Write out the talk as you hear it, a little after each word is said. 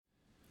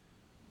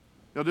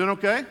Y'all doing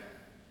okay?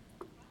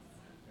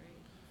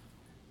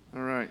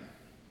 All right.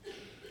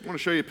 I want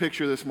to show you a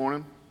picture this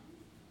morning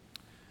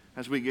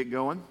as we get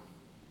going.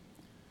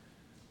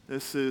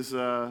 This is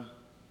a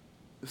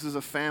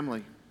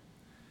family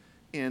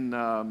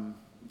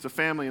it's a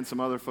family and some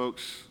other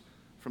folks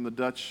from the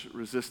Dutch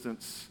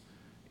resistance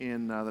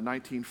in the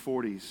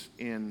 1940s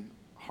in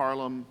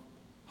Haarlem,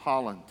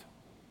 Holland.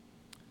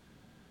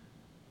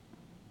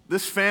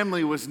 This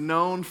family was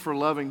known for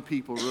loving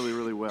people really,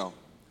 really well.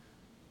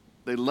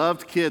 They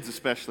loved kids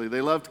especially.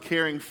 They loved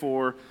caring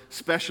for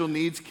special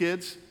needs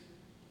kids.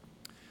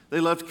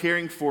 They loved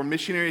caring for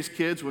missionaries'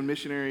 kids when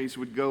missionaries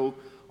would go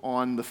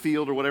on the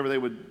field or whatever.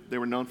 They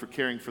were known for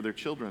caring for their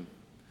children.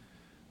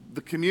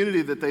 The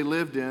community that they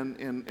lived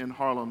in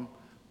Haarlem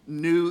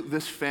knew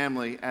this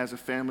family as a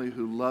family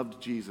who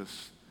loved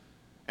Jesus.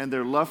 And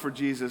their love for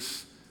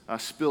Jesus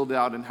spilled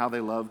out in how they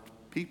loved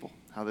people,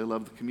 how they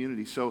loved the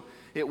community. So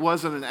it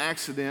wasn't an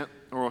accident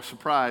or a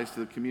surprise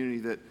to the community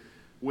that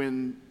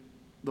when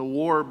the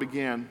war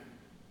began,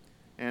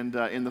 and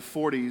in the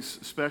 40s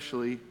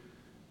especially,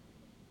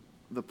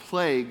 the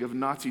plague of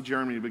Nazi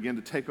Germany began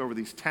to take over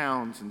these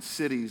towns and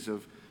cities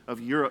of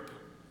Europe.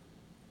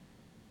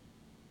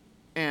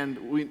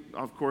 And we,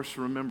 of course,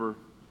 remember,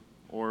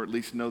 or at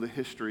least know the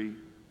history,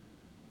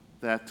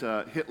 that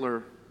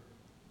Hitler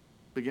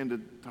began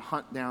to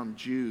hunt down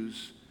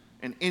Jews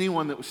and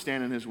anyone that was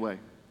standing in his way.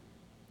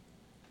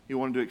 He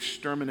wanted to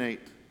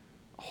exterminate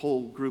a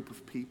whole group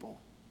of people.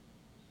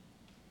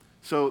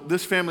 So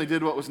this family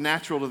did what was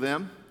natural to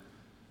them.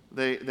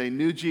 They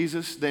knew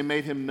Jesus. They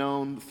made him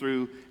known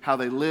through how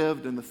they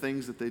lived and the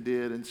things that they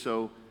did. And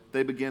so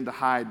they began to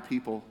hide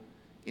people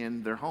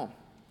in their home.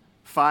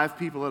 5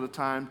 people at a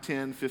time,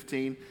 10,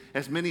 15,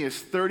 as many as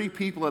 30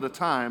 people at a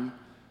time,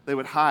 they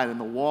would hide in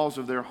the walls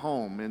of their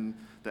home, in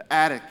the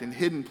attic, in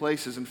hidden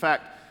places. In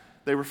fact,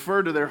 they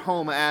referred to their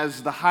home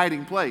as the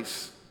hiding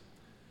place.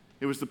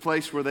 It was the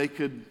place where they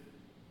could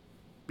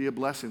be a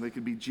blessing. They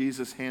could be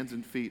Jesus' hands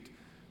and feet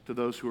to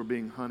those who were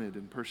being hunted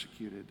and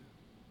persecuted.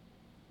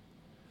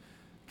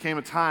 Came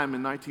a time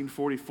in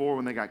 1944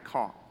 when they got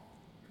caught.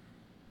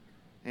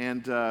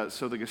 And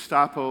so the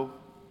Gestapo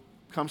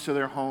comes to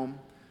their home.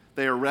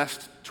 They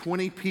arrest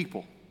 20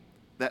 people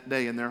that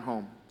day in their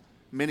home,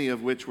 many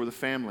of which were the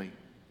family,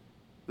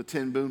 the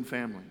Ten Boom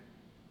family.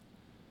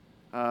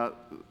 A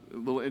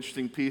little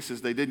interesting piece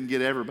is they didn't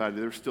get everybody.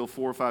 There were still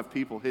 4 or 5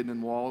 people hidden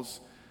in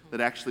walls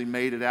that actually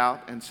made it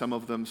out, and some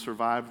of them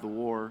survived the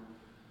war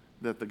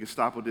that the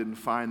Gestapo didn't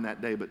find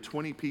that day. But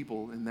 20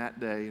 people in that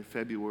day, in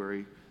February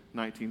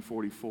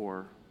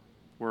 1944,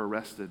 were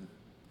arrested.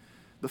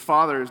 The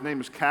father, his name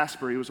was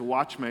Casper, he was a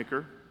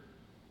watchmaker.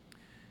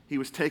 He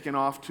was taken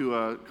off to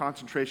a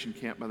concentration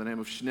camp by the name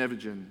of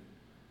Snevigen.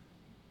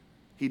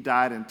 He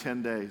died in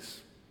 10 days.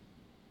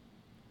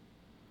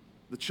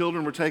 The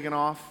children were taken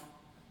off.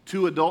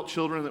 2 adult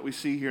children that we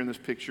see here in this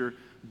picture,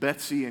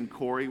 Betsy and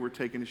Corey, were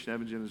taken to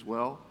Snevigen as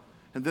well.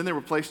 And then they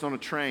were placed on a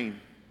train,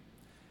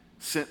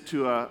 sent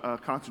to a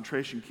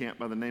concentration camp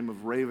by the name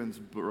of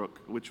Ravensbrück,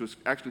 which was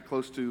actually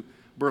close to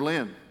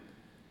Berlin.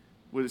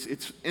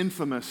 It's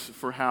infamous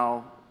for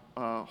how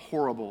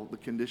horrible the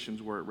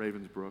conditions were at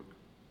Ravensbrück.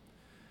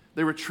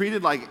 They were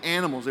treated like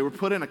animals. They were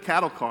put in a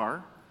cattle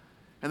car,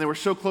 and they were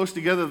so close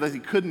together that they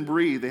couldn't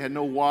breathe. They had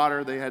no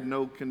water. They had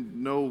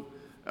no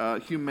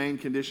humane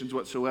conditions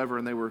whatsoever,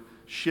 and they were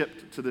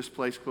shipped to this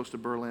place close to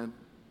Berlin.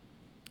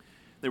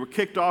 They were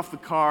kicked off the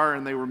car,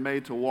 and they were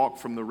made to walk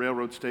from the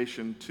railroad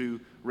station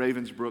to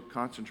Ravensbrück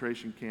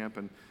concentration camp.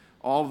 And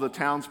all of the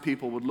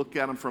townspeople would look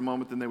at them for a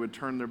moment, then they would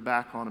turn their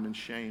back on them in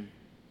shame.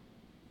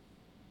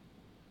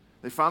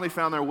 They finally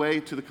found their way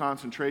to the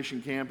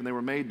concentration camp, and they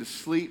were made to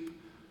sleep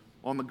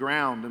on the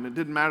ground. And it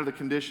didn't matter the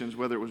conditions,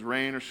 whether it was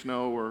rain or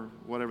snow or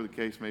whatever the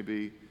case may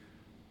be.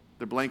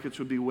 Their blankets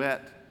would be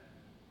wet.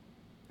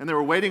 And they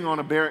were waiting on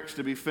a barracks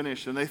to be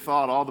finished, and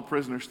all the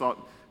prisoners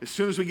thought, as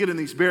soon as we get in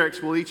these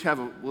barracks, we'll each have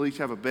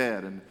a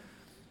bed. And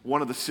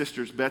one of the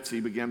sisters,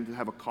 Betsy, began to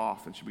have a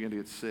cough, and she began to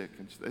get sick.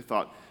 And they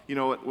thought, you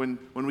know what, when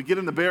we get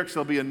in the barracks,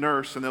 there'll be a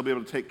nurse, and they'll be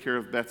able to take care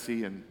of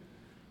Betsy. And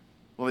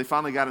well, they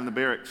finally got in the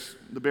barracks.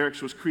 The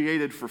barracks was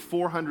created for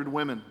 400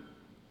 women,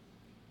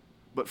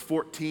 but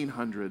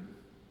 1,400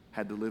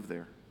 had to live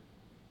there.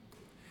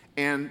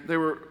 And they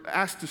were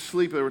asked to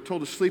sleep. They were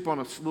told to sleep on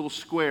a little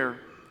square.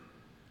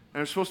 And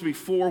there was supposed to be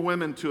 4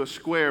 women to a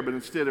square, but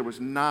instead there was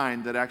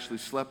 9 that actually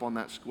slept on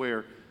that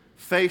square.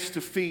 Face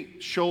to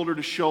feet, shoulder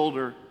to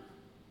shoulder.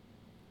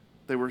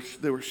 They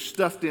were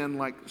stuffed in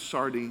like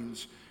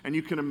sardines. And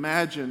you can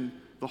imagine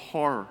the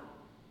horror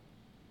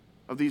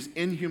of these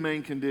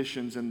inhumane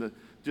conditions and the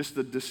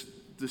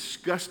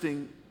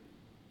disgusting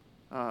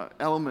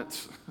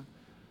elements.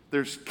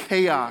 There's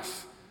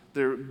chaos.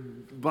 They're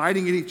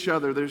biting at each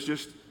other. There's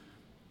just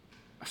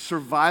a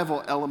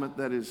survival element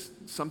that is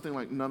something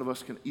like none of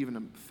us can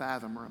even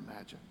fathom or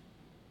imagine.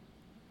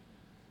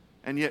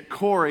 And yet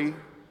Corey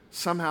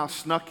somehow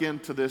snuck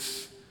into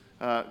this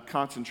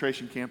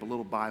concentration camp a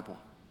little Bible.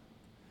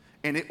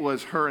 And it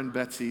was her and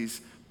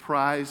Betsy's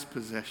prized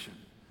possession.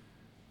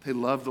 They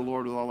loved the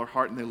Lord with all their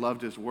heart, and they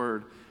loved His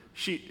Word.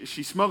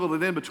 she smuggled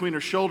it in between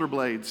her shoulder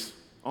blades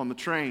on the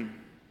train.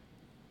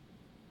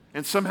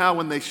 And somehow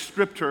when they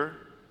stripped her,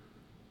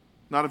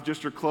 not of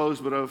just her clothes,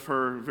 but of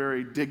her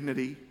very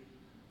dignity,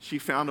 she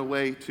found a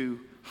way to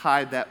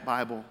hide that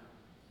Bible.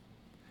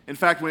 In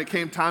fact, when it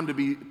came time to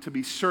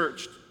be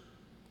searched,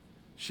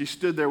 she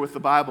stood there with the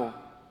Bible,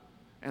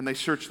 and they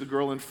searched the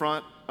girl in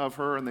front of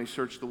her, and they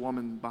searched the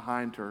woman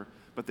behind her,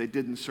 but they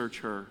didn't search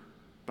her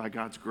by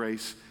God's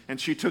grace. And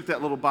she took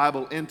that little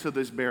Bible into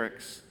this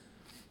barracks,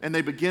 and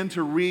they began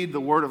to read the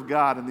Word of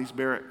God in these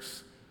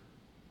barracks.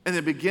 And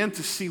they began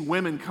to see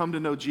women come to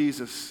know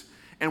Jesus.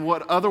 And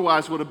what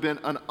otherwise would have been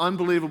an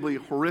unbelievably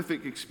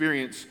horrific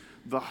experience,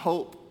 the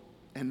hope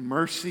and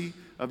mercy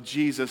of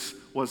Jesus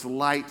was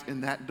light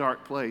in that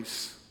dark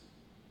place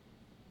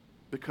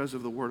because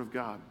of the Word of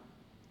God.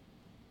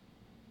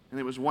 And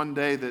it was one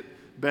day that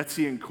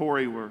Betsy and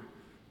Corey were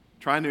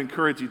trying to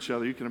encourage each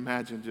other. You can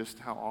imagine just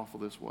how awful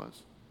this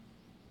was.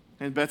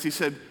 And Betsy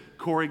said,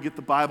 Corey, get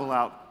the Bible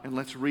out and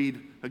let's read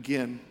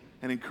again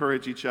and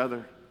encourage each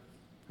other.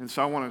 And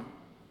so I want to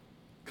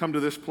come to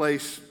this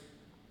place.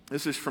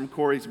 This is from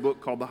Corey's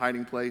book called The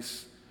Hiding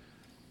Place.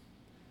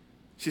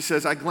 She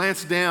says, I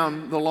glanced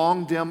down the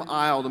long, dim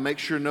aisle to make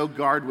sure no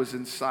guard was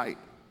in sight.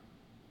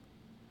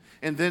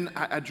 And then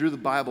I drew the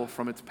Bible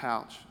from its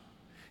pouch.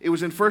 It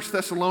was in 1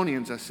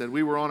 Thessalonians, I said.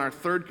 We were on our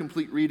third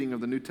complete reading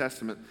of the New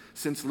Testament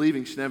since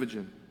leaving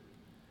Snevigen.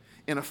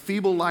 In a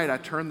feeble light, I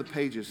turned the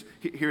pages.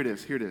 Here it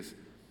is.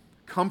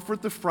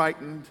 Comfort the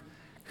frightened,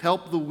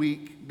 help the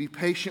weak, be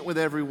patient with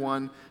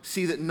everyone.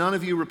 See that none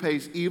of you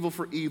repays evil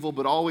for evil,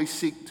 but always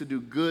seek to do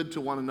good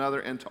to one another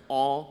and to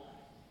all.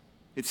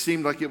 It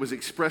seemed like it was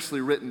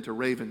expressly written to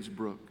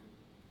Ravensbrück.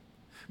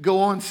 Go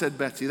on, said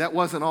Betsy. That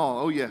wasn't all.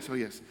 Oh, yes.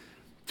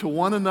 To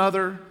one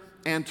another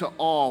and to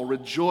all,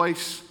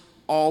 rejoice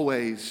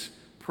always.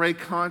 Pray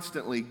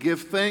constantly.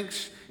 Give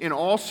thanks in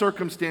all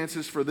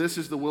circumstances, for this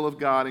is the will of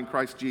God in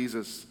Christ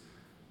Jesus.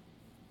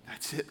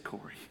 That's it,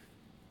 Corey.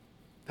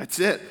 That's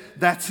it.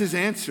 That's his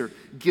answer.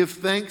 Give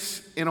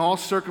thanks in all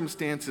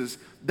circumstances.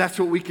 That's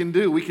what we can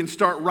do. We can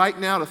start right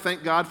now to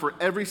thank God for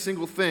every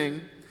single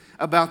thing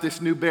about this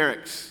new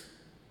barracks.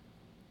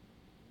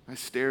 I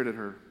stared at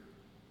her.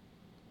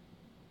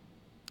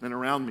 And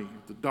around me,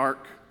 the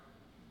dark,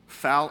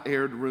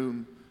 foul-aired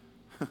room,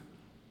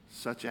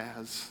 such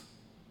as,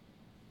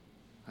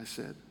 I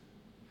said,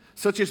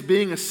 such as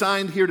being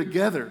assigned here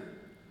together.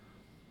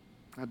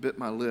 I bit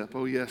my lip.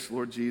 Oh, yes,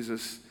 Lord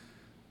Jesus.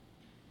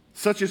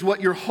 Such as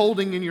what you're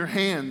holding in your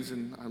hands.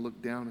 And I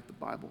looked down at the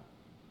Bible.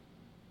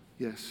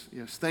 Yes.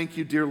 Thank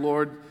you, dear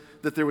Lord,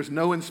 that there was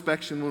no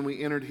inspection when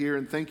we entered here.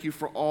 And thank you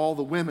for all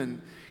the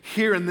women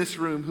here in this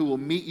room who will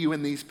meet you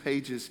in these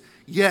pages.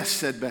 Yes,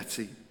 said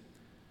Betsy.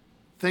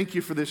 Thank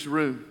you for this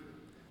room.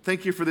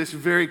 Thank you for this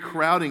very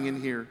crowding in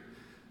here.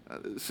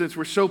 Since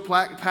we're so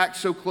packed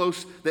so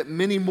close that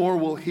many more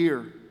will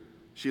hear.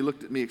 She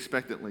looked at me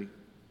expectantly.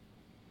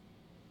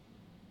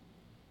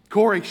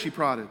 Corey, she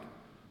prodded.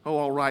 Oh,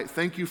 all right.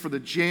 Thank you for the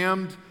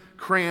jammed,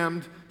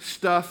 crammed,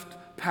 stuffed,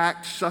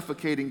 packed,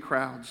 suffocating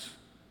crowds.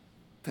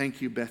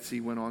 Thank you,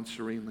 Betsy went on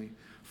serenely.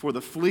 For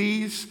the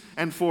fleas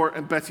and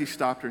Betsy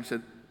stopped her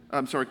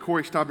and said,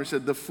 Corey stopped her and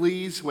said, the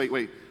fleas,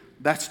 wait,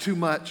 that's too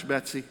much,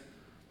 Betsy.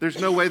 There's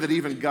no way that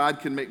even God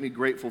can make me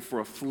grateful for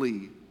a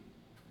flea.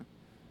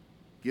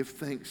 Give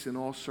thanks in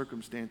all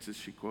circumstances,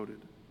 she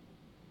quoted.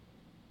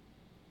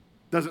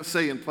 Doesn't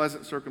say in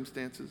pleasant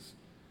circumstances.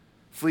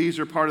 Fleas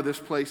are part of this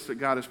place that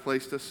God has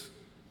placed us.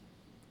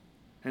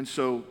 And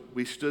so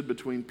we stood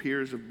between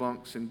piers of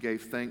bunks and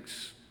gave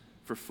thanks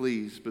for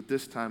fleas. But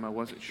this time I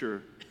wasn't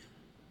sure.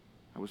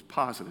 I was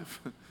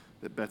positive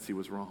that Betsy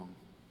was wrong.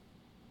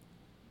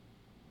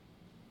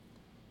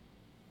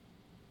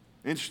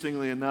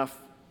 Interestingly enough,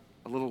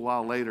 a little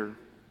while later,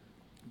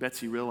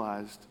 Betsy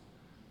realized,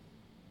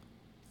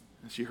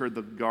 as she heard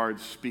the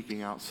guards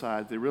speaking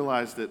outside, they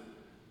realized that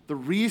the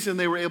reason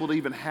they were able to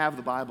even have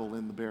the Bible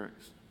in the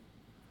barracks,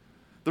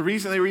 the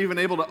reason they were even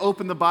able to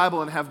open the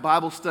Bible and have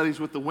Bible studies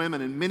with the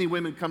women, and many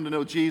women come to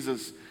know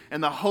Jesus,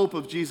 and the hope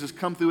of Jesus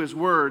come through his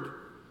word,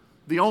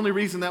 the only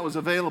reason that was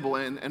available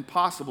and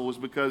possible was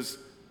because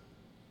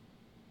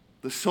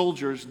the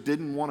soldiers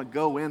didn't want to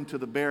go into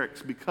the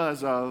barracks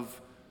because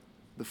of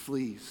the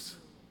fleas.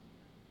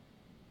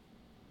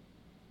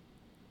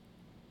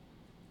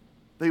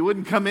 They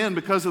wouldn't come in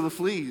because of the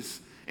fleas.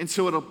 And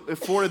so it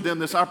afforded them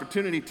this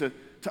opportunity to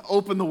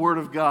open the Word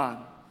of God,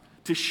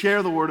 to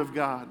share the Word of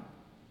God,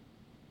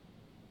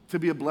 to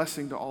be a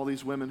blessing to all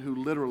these women who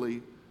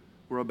literally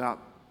were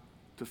about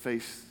to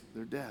face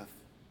their death.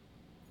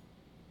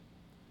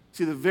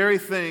 See, the very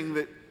thing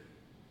that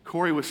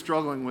Corey was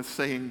struggling with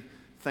saying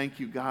thank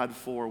you, God,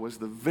 for was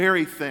the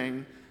very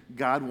thing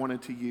God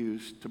wanted to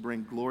use to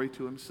bring glory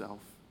to himself,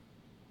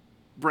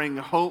 bring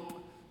hope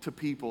to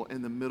people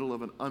in the middle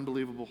of an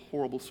unbelievable,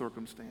 horrible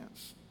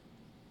circumstance.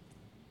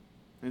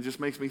 And it just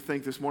makes me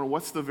think this morning,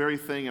 what's the very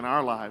thing in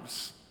our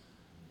lives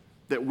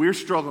that we're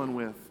struggling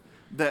with,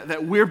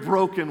 that we're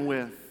broken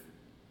with,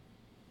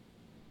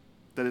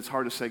 that it's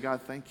hard to say,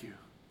 God, thank you.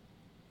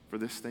 for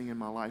this thing in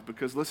my life.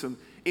 Because listen,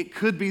 it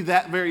could be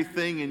that very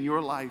thing in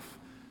your life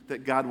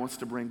that God wants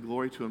to bring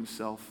glory to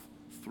himself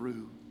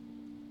through.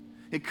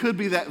 It could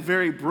be that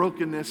very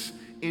brokenness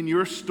in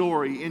your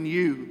story, in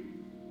you,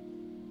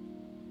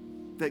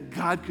 that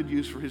God could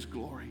use for his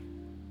glory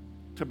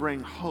to bring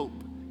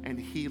hope and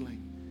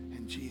healing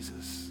in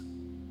Jesus.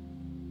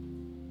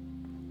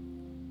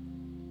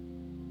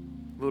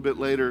 A little bit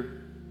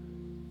later,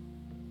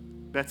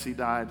 Betsy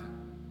died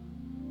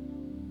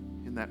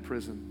in that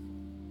prison.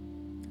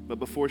 But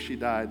before she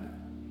died,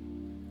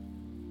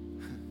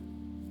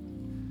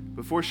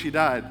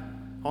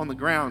 on the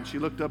ground, she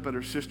looked up at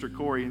her sister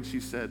Corey and she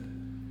said,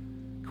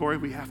 Corey,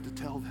 we have to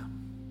tell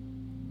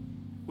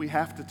them. We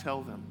have to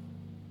tell them.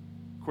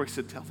 Corey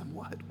said, tell them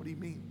what? What do you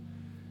mean?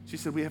 She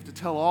said, we have to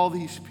tell all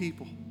these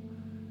people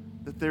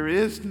that there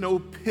is no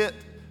pit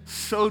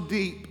so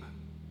deep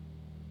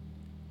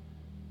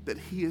that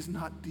he is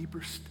not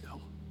deeper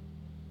still.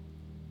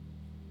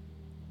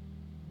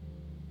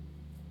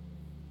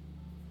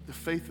 The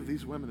faith of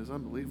these women is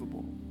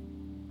unbelievable.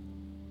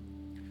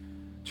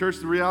 Church,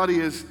 the reality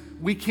is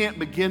we can't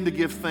begin to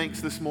give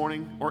thanks this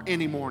morning or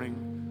any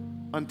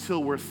morning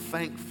until we're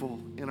thankful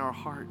in our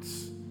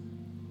hearts.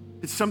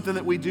 It's something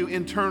that we do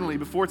internally.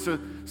 Before it's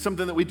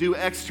something that we do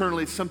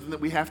externally, it's something that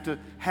we have to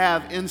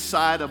have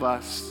inside of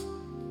us.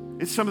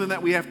 It's something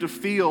that we have to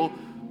feel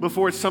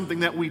before it's something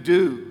that we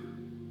do.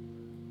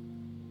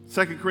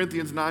 2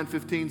 Corinthians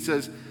 9:15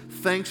 says,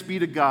 thanks be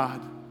to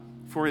God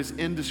for his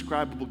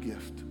indescribable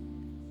gift.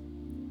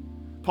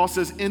 Paul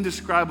says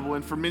indescribable,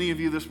 and for many of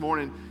you this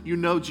morning, you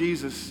know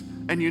Jesus,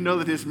 and you know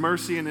that his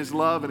mercy and his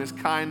love and his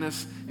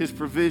kindness, his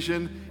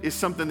provision is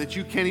something that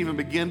you can't even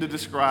begin to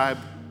describe.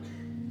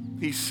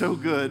 He's so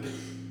good.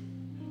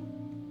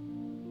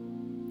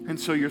 And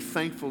so you're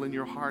thankful in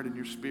your heart and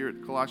your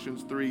spirit.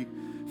 Colossians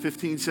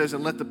 3:15 says,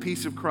 and let the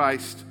peace of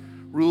Christ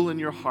rule in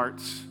your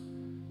hearts,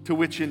 to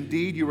which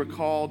indeed you were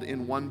called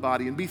in one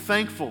body, and be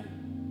thankful.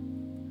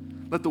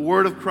 Let the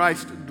word of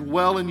Christ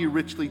dwell in you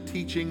richly,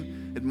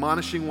 teaching,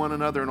 admonishing one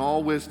another in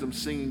all wisdom,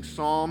 singing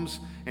psalms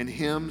and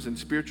hymns and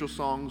spiritual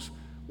songs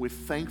with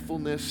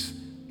thankfulness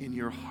in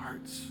your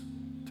hearts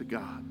to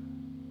God.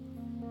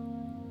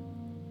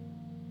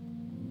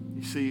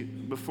 You see,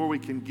 before we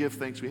can give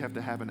thanks, we have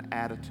to have an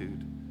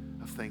attitude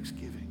of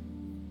thanksgiving.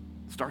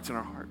 It starts in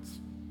our hearts.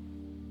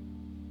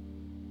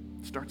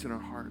 It starts in our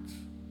hearts.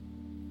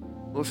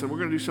 Listen, we're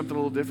going to do something a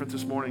little different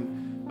this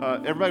morning.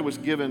 Everybody was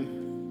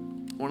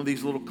given one of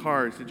these little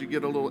cards. Did you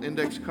get a little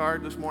index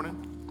card this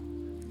morning?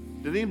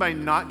 Did anybody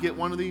not get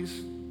one of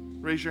these?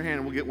 Raise your hand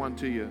and we'll get one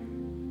to you.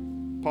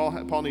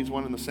 Paul needs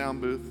one in the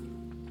sound booth.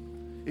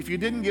 If you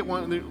didn't get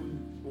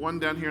one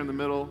down here in the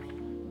middle,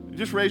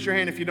 just raise your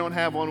hand if you don't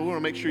have one. We want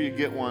to make sure you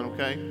get one,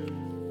 okay?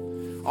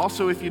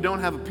 Also, if you don't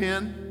have a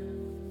pen,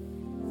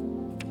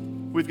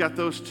 we've got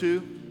those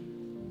too.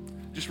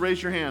 Just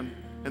raise your hand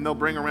and they'll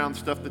bring around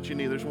stuff that you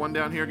need. There's one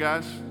down here,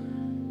 guys.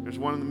 There's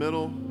one in the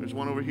middle. There's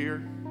one over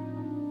here.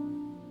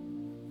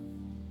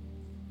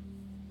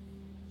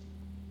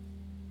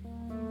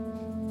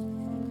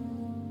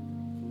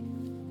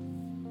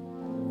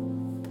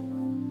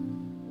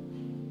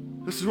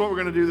 This is what we're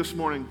going to do this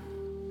morning.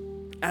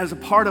 As a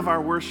part of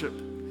our worship,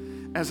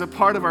 as a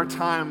part of our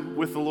time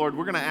with the Lord,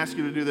 we're going to ask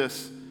you to do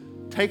this.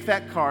 Take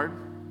that card.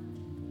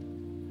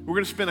 We're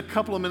going to spend a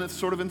couple of minutes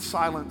sort of in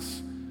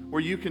silence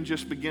where you can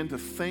just begin to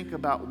think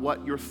about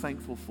what you're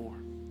thankful for.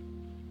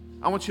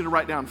 I want you to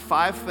write down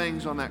 5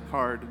 things on that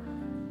card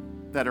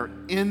that are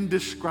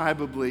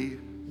indescribably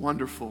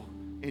wonderful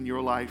in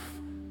your life,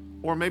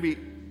 or maybe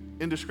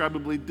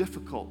indescribably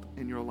difficult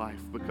in your life,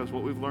 because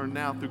what we've learned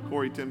now through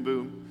Corrie ten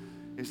Boom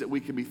is that we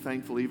can be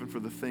thankful even for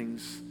the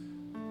things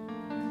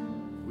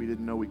we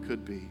didn't know we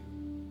could be.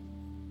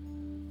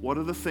 What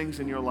are the things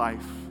in your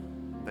life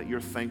that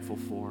you're thankful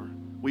for?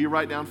 Will you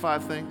write down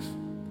 5 things?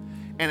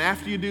 And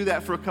after you do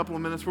that for a couple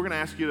of minutes, we're going to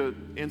ask you to,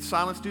 in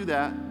silence, do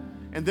that.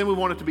 And then we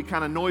want it to be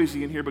kind of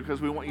noisy in here because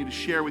we want you to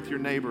share with your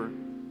neighbor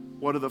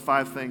what are the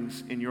 5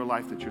 things in your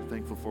life that you're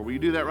thankful for. Will you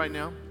do that right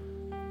now?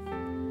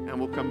 And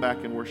we'll come back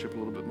and worship a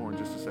little bit more in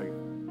just a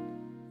second.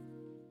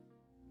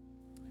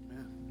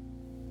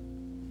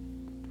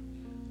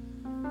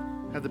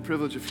 I had the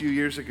privilege a few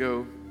years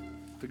ago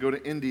to go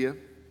to India.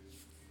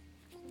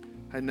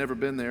 I had never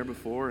been there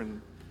before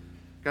and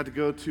got to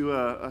go to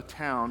a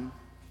town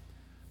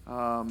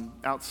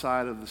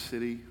outside of the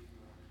city.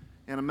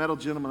 And I met a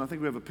gentleman, I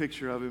think we have a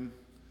picture of him.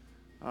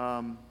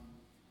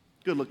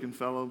 Good-looking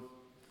fellow.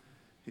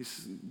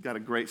 He's got a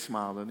great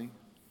smile, doesn't he?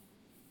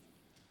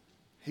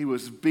 He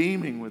was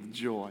beaming with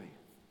joy.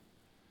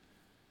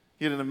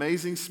 He had an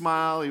amazing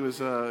smile. He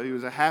was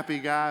a happy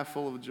guy,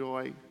 full of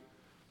joy.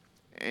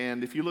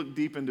 And if you look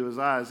deep into his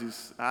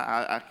eyes,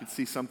 I could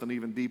see something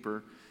even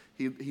deeper.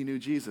 He knew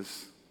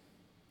Jesus.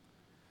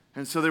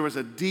 And so there was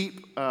a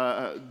deep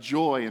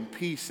joy and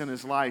peace in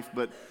his life,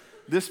 but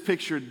this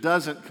picture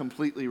doesn't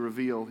completely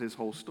reveal his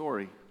whole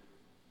story.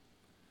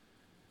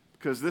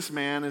 Because this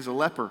man is a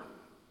leper.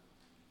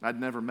 I'd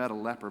never met a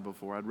leper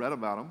before. I'd read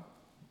about them.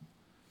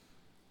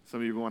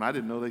 Some of you are going, I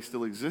didn't know they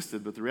still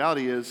existed. But the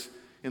reality is,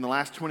 in the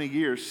last 20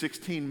 years,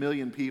 16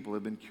 million people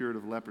have been cured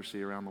of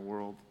leprosy around the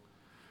world.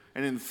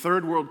 And in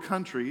third world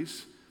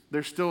countries,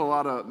 there's still a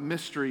lot of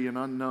mystery and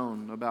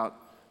unknown about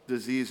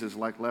diseases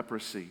like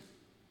leprosy.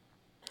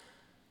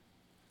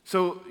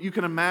 So you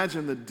can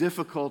imagine the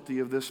difficulty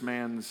of this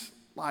man's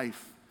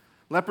life.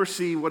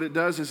 Leprosy, what it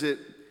does is it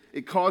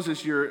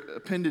causes your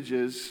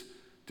appendages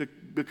to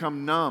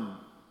become numb.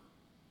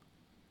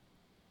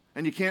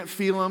 And you can't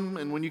feel them,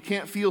 and when you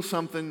can't feel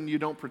something, you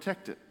don't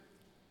protect it.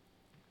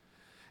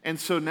 And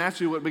so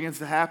naturally what begins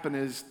to happen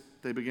is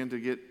they begin to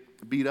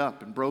get beat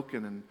up and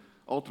broken, and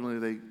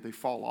ultimately they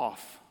fall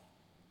off.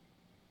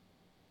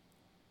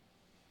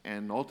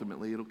 And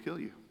ultimately it'll kill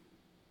you.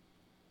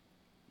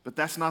 But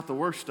that's not the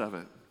worst of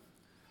it.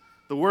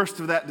 The worst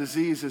of that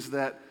disease is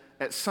that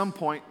at some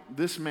point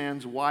this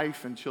man's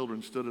wife and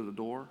children stood at a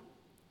door,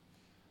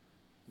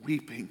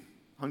 weeping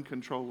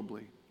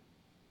uncontrollably,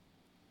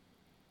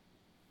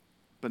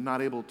 but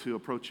not able to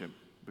approach him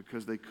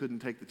because they couldn't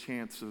take the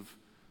chance of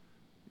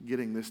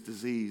getting this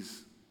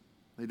disease.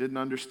 They didn't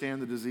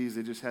understand the disease.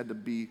 They just had to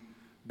be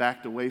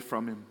backed away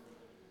from him.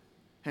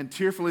 And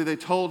tearfully they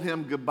told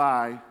him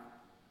goodbye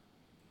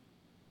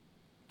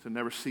to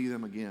never see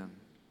them again.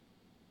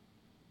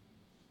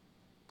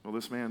 Well,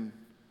 this man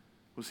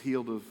was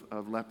healed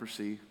of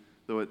leprosy,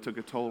 though it took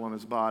a toll on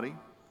his body.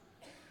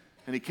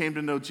 And he came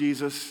to know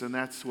Jesus, and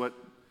that's what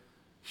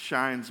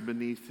shines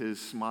beneath his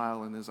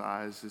smile in his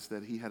eyes, is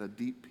that he had a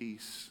deep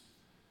peace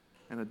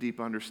and a deep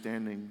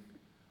understanding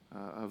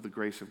of the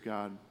grace of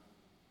God.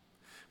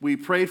 We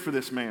prayed for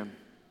this man,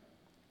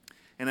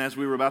 and as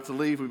we were about to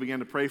leave, we began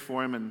to pray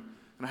for him, and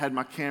I had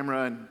my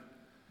camera, and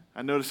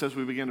I noticed as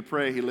we began to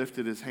pray, he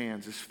lifted his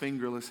hands, his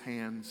fingerless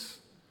hands,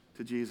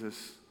 to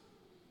Jesus.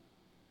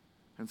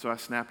 And so I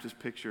snapped his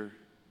picture,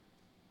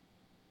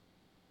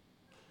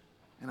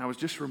 and I was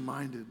just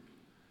reminded,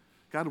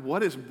 God,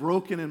 what is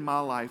broken in my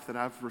life that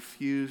I've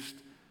refused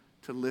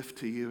to lift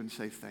to you and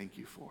say thank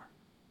you for?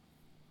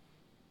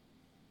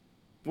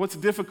 What's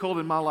difficult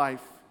in my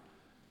life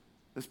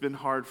that's been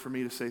hard for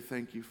me to say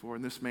thank you for?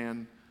 And this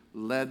man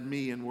led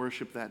me in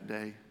worship that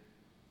day.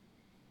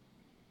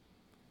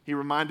 He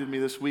reminded me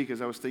this week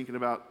as I was thinking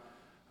about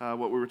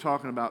what we were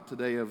talking about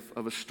today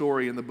of a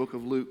story in the book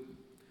of Luke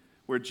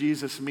where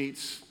Jesus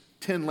meets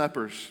 10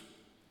 lepers.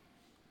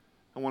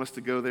 I want us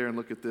to go there and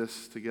look at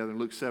this together in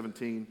Luke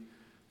 17,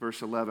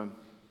 verse 11.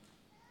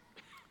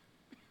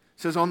 It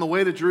says, on the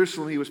way to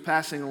Jerusalem, he was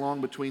passing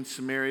along between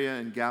Samaria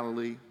and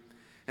Galilee.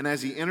 And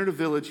as he entered a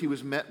village, he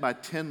was met by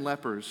 10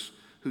 lepers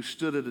who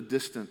stood at a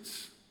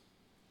distance.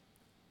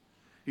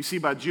 You see,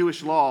 by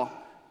Jewish law,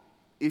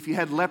 if you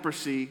had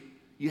leprosy,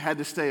 you had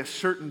to stay a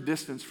certain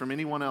distance from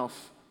anyone else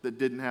that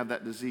didn't have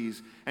that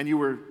disease. And you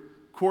were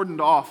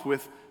cordoned off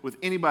with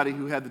anybody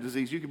who had the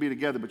disease. You could be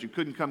together, but you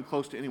couldn't come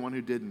close to anyone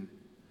who didn't.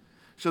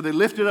 So they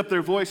lifted up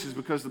their voices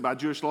because by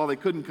Jewish law they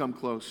couldn't come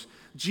close.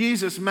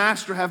 Jesus,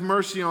 Master, have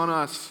mercy on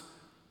us.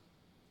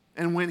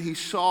 And when he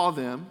saw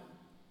them,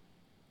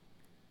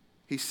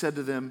 he said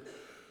to them,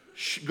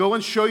 go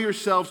and show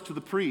yourselves to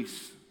the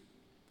priests.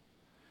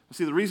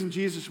 See, the reason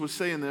Jesus was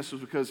saying this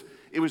was because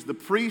it was the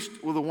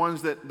priests were the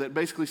ones that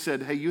basically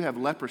said, hey, you have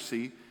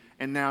leprosy,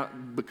 and now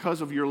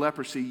because of your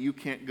leprosy, you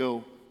can't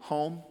go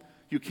home.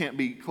 You can't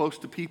be close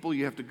to people.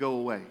 You have to go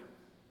away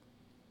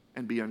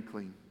and be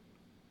unclean.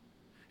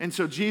 And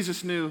so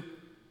Jesus knew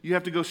you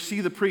have to go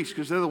see the priest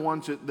because they're the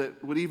ones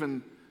that would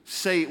even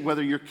say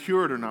whether you're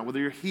cured or not, whether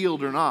you're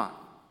healed or not.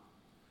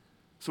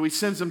 So he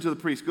sends them to the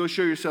priest. Go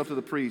show yourself to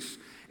the priest.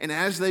 And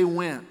as they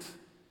went,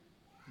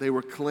 they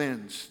were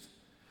cleansed.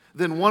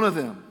 Then one of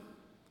them,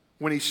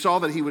 when he saw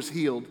that he was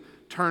healed,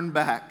 turned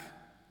back,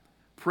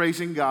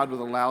 praising God with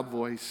a loud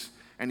voice,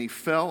 and he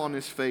fell on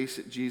his face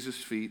at Jesus'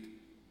 feet,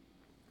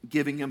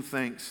 giving him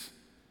thanks.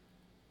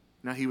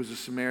 Now he was a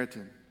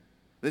Samaritan.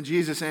 Then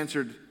Jesus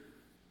answered,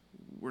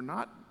 were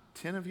not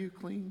 10 of you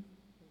clean?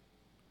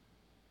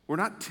 Were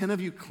not 10 of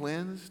you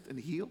cleansed and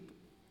healed?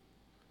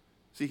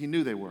 See, he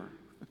knew they were.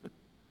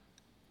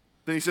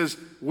 Then he says,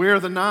 where are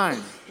the 9?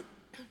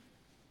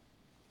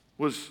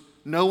 Was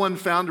no one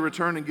found to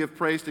return and give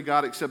praise to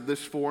God except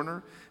this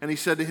foreigner? And he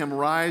said to him,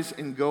 rise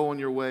and go on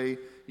your way.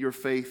 Your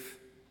faith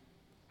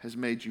has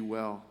made you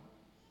well.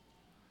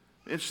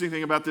 The interesting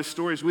thing about this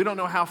story is we don't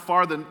know how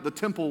far the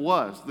temple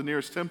was, the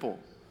nearest temple,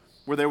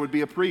 where there would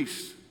be a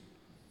priest.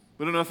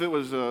 We don't know if it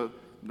was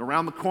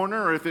around the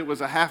corner or if it was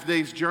a half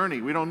day's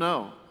journey. We don't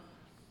know.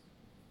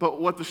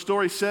 But what the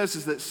story says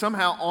is that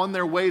somehow on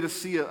their way to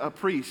see a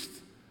priest,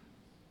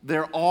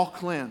 they're all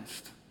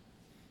cleansed.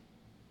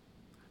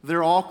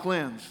 They're all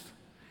cleansed.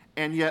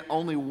 And yet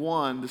only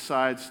one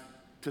decides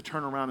to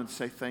turn around and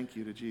say thank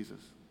you to Jesus.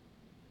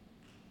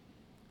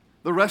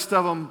 The rest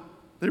of them,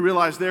 they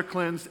realize they're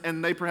cleansed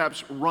and they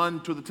perhaps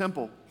run to the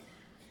temple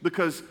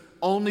because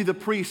only the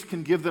priest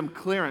can give them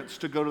clearance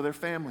to go to their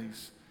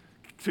families,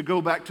 to go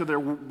back to their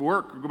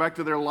work, or go back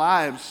to their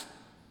lives.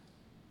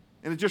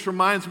 And it just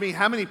reminds me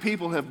how many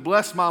people have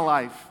blessed my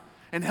life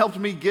and helped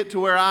me get to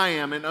where I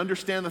am and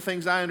understand the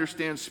things I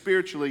understand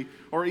spiritually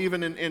or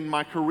even in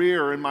my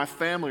career or in my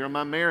family or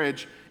my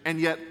marriage. and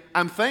yet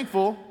I'm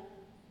thankful,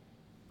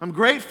 I'm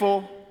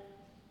grateful,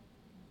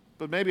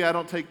 but maybe I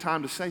don't take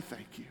time to say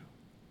thank you.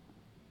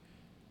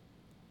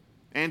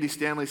 Andy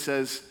Stanley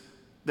says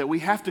that we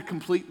have to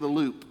complete the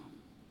loop.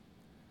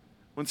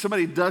 When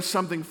somebody does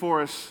something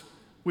for us,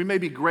 we may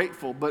be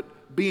grateful,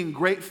 but being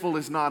grateful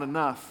is not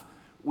enough.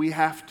 We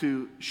have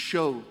to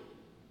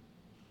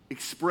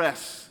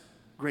express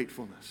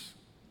gratefulness.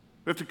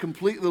 We have to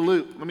complete the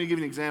loop. Let me give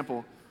you an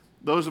example.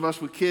 Those of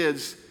us with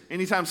kids,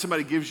 anytime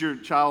somebody gives your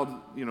child,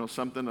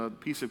 something, a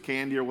piece of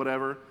candy or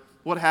whatever,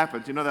 what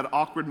happens? You know that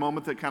awkward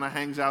moment that kind of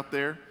hangs out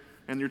there?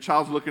 And your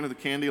child's looking at the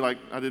candy like,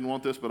 I didn't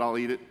want this, but I'll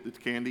eat it. It's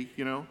candy,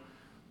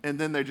 And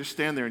then they just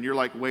stand there, and you're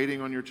like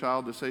waiting on your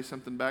child to say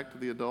something back to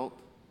the adult.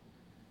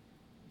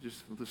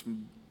 Just this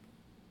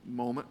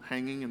moment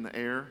hanging in the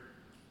air.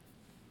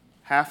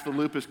 Half the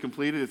loop is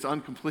completed. It's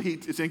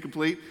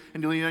incomplete.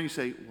 And you lean down and you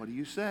say, what do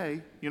you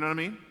say? You know what I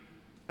mean?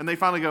 And they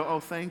finally go, oh,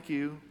 thank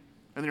you.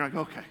 And then you're like,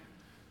 okay,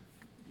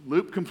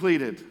 loop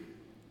completed.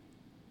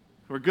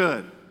 We're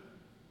good.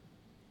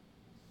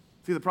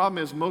 See, the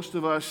problem is most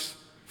of us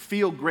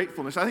feel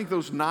gratefulness. I think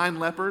those 9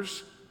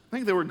 lepers, I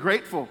think they were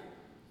grateful.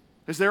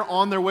 As they're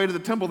on their way to the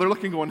temple, they're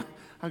looking going,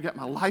 I got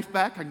my life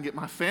back, I can get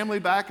my family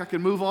back, I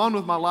can move on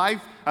with my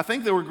life. I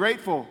think they were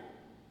grateful,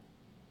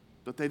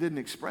 but they didn't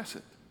express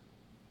it.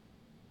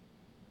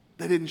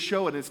 They didn't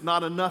show it. It's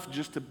not enough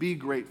just to be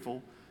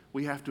grateful.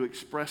 We have to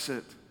express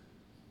it.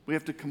 We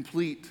have to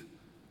complete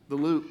the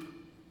loop.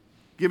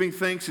 Giving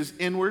thanks is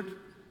inward.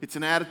 It's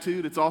an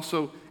attitude. It's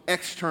also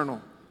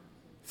external.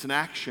 It's an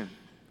action.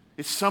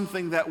 It's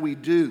something that we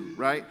do,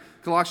 right?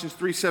 Colossians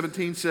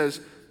 3:17 says,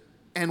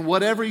 and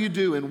whatever you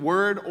do in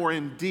word or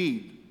in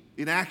deed,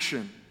 in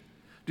action,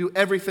 do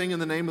everything in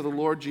the name of the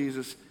Lord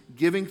Jesus,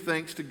 giving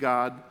thanks to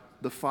God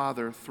the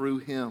Father through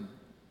Him.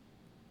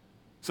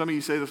 Some of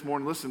you say this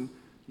morning, listen,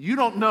 you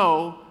don't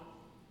know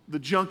the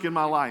junk in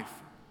my life.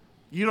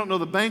 You don't know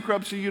the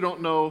bankruptcy. You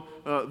don't know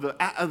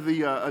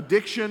the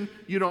addiction.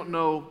 You don't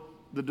know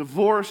the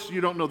divorce.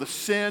 You don't know the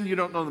sin. You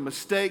don't know the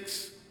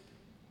mistakes.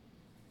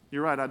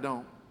 You're right, I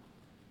don't.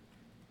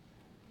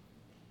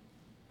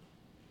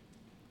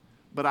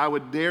 But I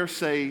would dare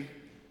say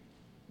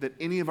that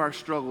any of our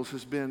struggles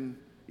has been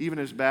even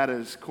as bad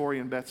as Corey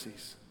and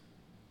Betsy's.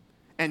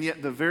 And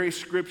yet the very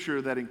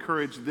scripture that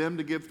encouraged them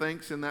to give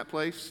thanks in that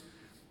place,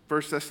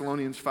 1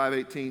 Thessalonians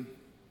 5:18,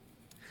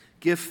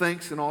 give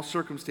thanks in all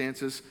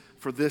circumstances,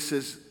 for this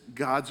is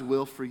God's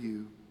will for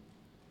you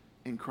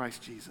in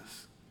Christ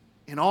Jesus.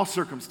 In all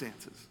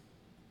circumstances.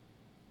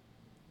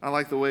 I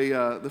like the way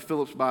the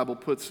Phillips Bible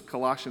puts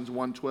Colossians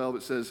 1:12.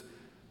 It says,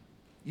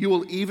 you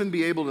will even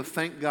be able to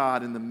thank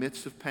God in the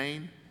midst of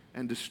pain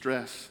and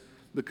distress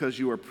because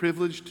you are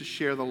privileged to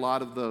share the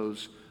lot of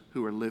those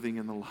who are living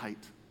in the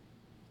light.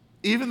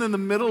 Even in the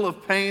middle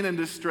of pain and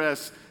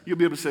distress, you'll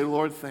be able to say,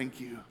 Lord, thank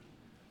you.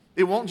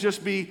 It won't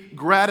just be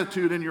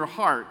gratitude in your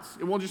hearts.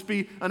 It won't just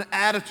be an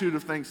attitude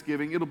of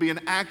thanksgiving. It'll be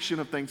an action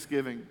of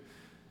thanksgiving.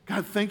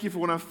 God, thank you for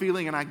what I'm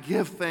feeling, and I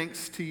give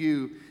thanks to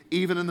you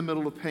even in the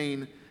middle of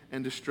pain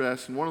and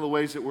distress. And one of the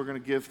ways that we're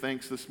going to give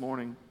thanks this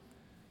morning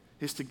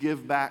is to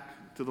give back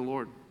to the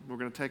Lord. We're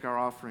going to take our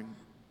offering.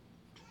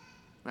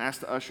 I ask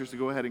the ushers to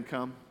go ahead and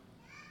come.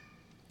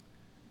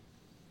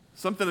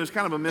 Something that's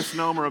kind of a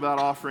misnomer about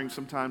offering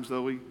sometimes,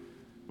 though.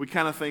 We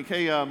kind of think,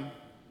 hey, I'm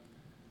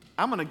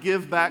going to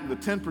give back the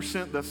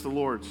 10% that's the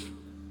Lord's.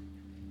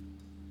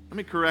 Let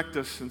me correct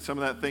us in some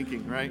of that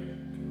thinking, right?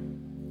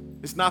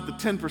 It's not the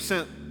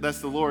 10% that's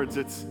the Lord's,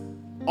 it's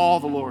all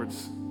the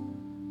Lord's,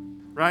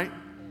 right?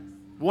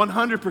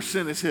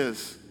 100% is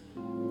His.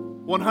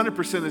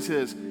 100% is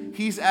His.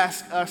 He's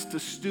asked us to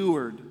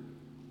steward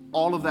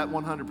all of that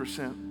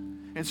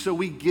 100%. And so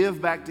we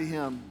give back to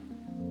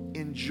Him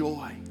in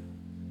joy,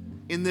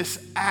 in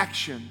this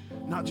action,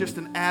 not just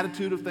an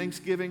attitude of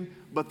thanksgiving,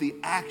 but the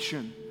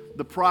action,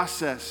 the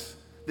process,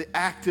 the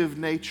active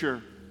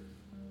nature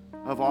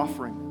of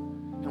offering.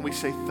 And we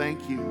say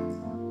thank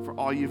you for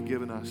all you've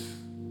given us.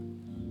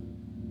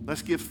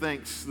 Let's give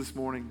thanks this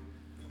morning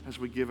as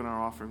we give in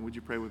our offering. Would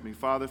you pray with me?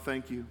 Father,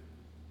 thank you.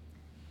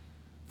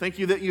 Thank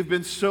you that you've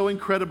been so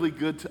incredibly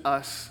good to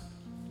us.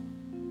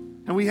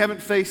 And we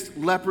haven't faced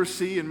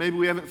leprosy, and maybe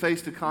we haven't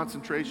faced a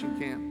concentration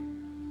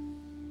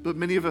camp. But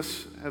many of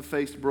us have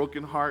faced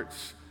broken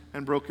hearts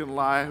and broken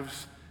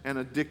lives and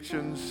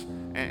addictions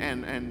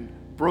and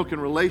broken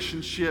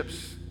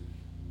relationships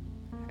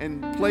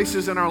and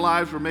places in our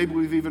lives where maybe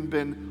we've even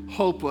been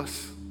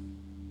hopeless.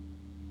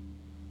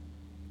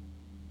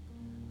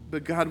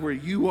 But God, where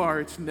you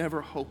are, it's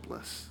never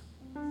hopeless.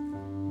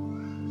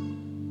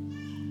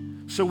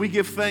 So we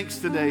give thanks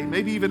today,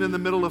 maybe even in the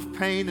middle of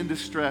pain and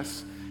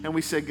distress, and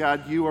we say,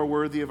 God, you are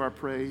worthy of our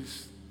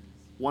praise.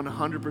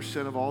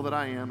 100% of all that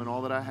I am and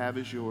all that I have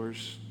is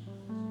yours.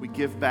 We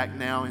give back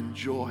now in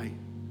joy,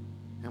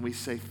 and we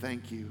say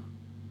thank you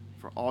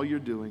for all you're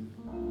doing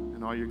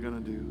and all you're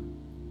going to do.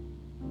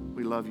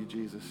 We love you,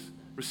 Jesus.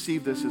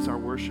 Receive this as our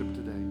worship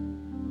today.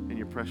 In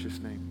your precious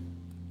name,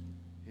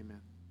 amen.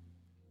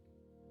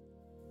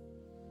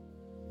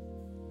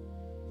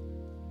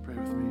 Pray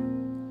with me.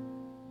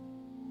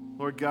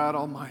 Lord God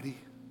Almighty,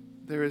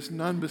 there is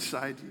none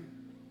beside you.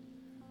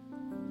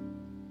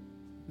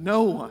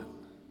 No one.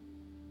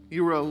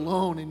 You are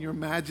alone in your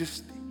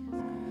majesty,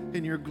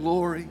 in your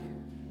glory.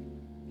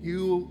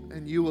 You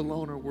and you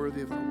alone are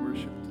worthy of our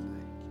worship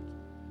today.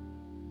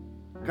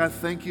 God,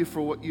 thank you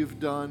for what you've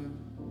done.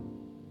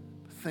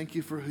 Thank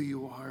you for who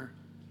you are.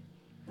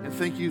 And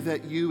thank you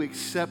that you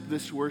accept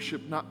this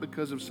worship not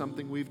because of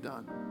something we've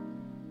done,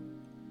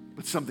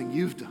 but something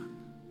you've done.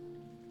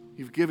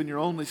 You've given your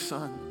only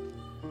Son.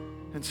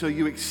 And so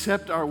you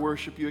accept our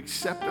worship. You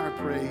accept our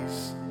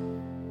praise.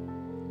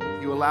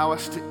 You allow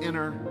us to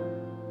enter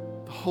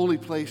the holy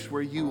place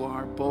where you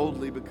are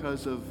boldly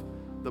because of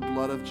the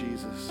blood of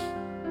Jesus.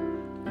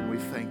 And we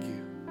thank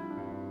you.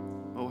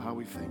 Oh, how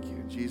we thank you.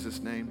 In Jesus'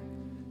 name.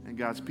 And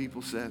God's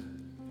people said,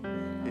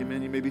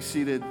 amen. You may be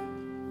seated.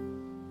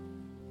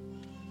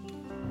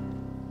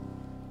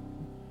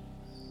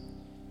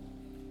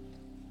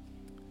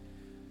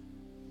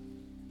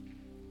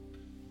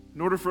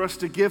 In order for us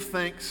to give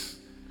thanks,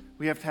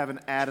 we have to have an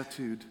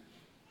attitude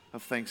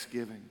of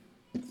thanksgiving.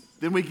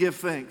 Then we give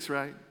thanks,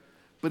 right?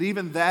 But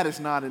even that is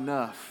not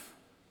enough.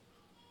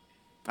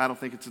 I don't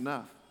think it's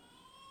enough.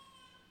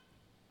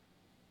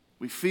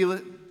 We feel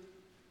it,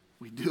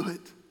 we do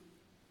it.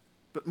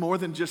 But more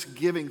than just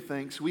giving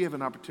thanks, we have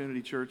an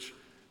opportunity, church,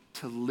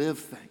 to live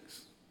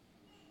thanks.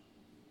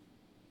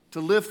 To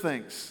live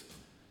thanks.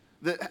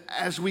 That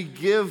as we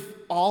give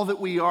all that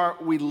we are,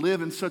 we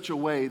live in such a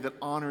way that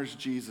honors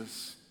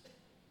Jesus.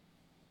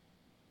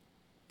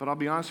 But I'll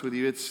be honest with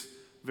you, it's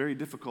very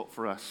difficult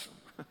for us.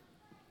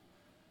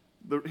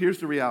 Here's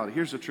the reality.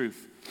 Here's the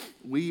truth.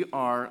 We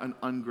are an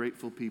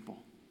ungrateful people.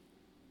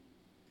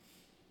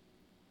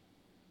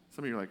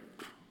 Some of you are like,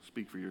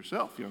 speak for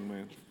yourself, young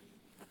man.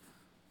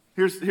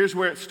 Here's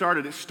where it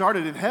started. It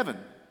started in heaven.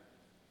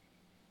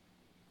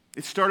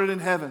 It started in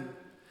heaven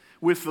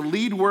with the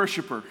lead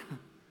worshiper.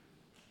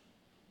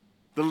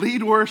 The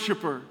lead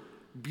worshiper,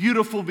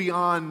 beautiful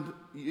beyond,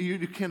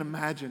 you can't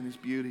imagine his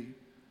beauty.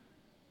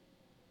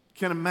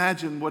 Can't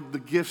imagine what the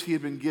gifts he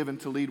had been given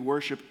to lead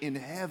worship in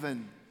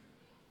heaven.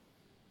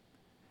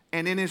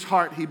 And in his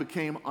heart, he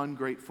became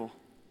ungrateful.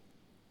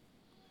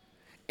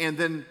 And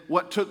then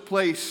what took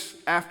place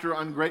after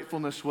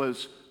ungratefulness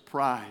was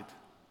pride.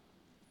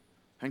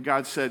 And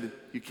God said,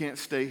 you can't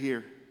stay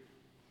here.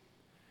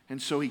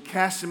 And so he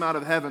cast him out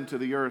of heaven to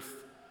the earth,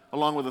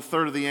 along with a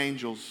third of the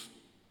angels.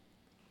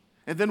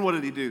 And then what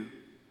did he do?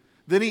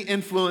 Then he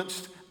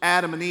influenced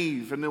Adam and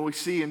Eve. And then we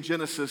see in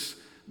Genesis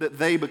that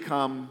they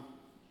become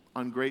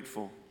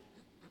ungrateful.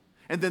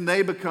 And then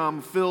they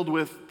become filled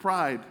with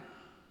pride.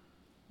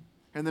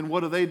 And then what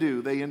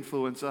do? They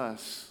influence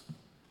us.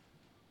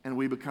 And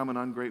we become an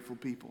ungrateful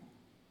people.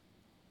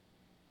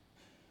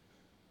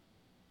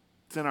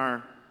 It's in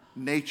our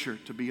nature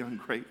to be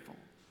ungrateful.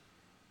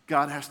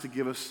 God has to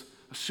give us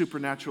a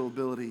supernatural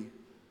ability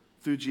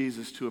through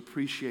Jesus to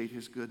appreciate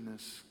his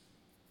goodness.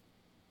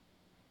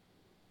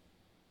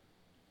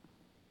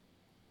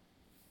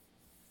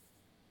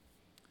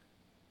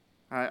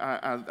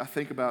 I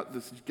think about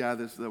this guy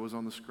that was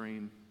on the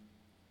screen.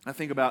 I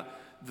think about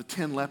the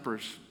 10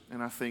 lepers,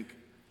 and I think,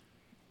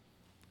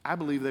 I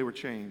believe they were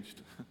changed.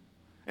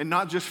 And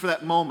not just for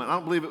that moment. I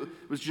don't believe it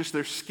was just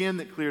their skin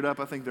that cleared up.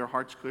 I think their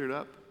hearts cleared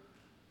up.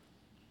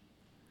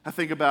 I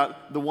think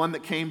about the one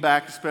that came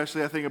back,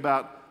 especially. I think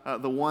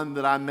about the one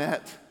that I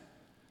met.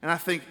 And I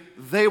think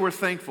they were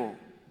thankful.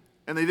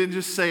 And they didn't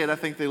just say it, I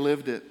think they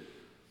lived it.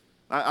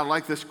 I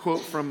like this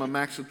quote from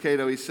Max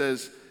Lucado. He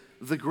says,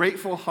 "The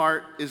grateful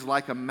heart is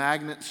like a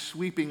magnet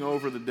sweeping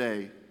over the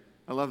day."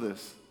 I love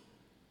this.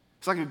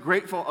 It's like a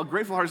grateful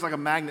heart is like a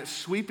magnet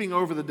sweeping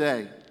over the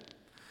day,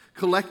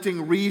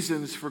 collecting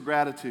reasons for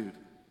gratitude.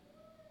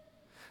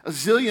 A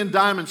zillion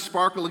diamonds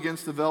sparkle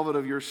against the velvet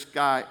of your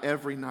sky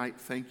every night.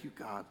 Thank you,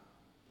 God.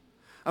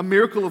 A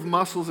miracle of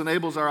muscles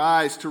enables our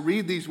eyes to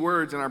read these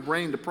words and our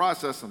brain to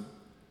process them.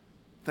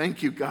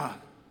 Thank you, God.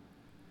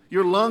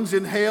 Your lungs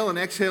inhale and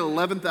exhale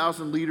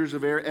 11,000 liters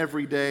of air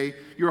every day.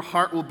 Your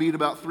heart will beat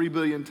about 3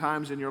 billion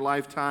times in your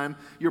lifetime.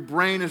 Your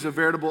brain is a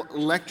veritable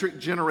electric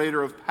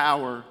generator of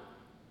power.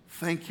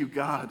 Thank you,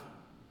 God.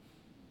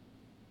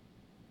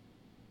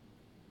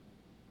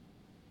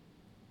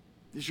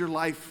 Is your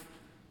life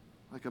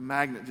like a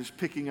magnet, just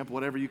picking up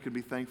whatever you can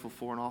be thankful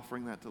for and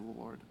offering that to the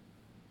Lord?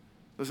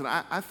 Listen,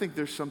 I think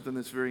there's something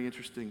that's very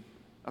interesting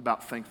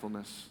about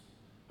thankfulness,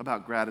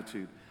 about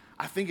gratitude.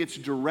 I think it's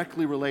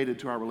directly related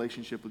to our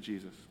relationship with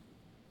Jesus.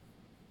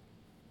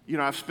 You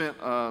know, I've spent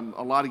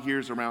a lot of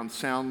years around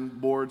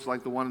soundboards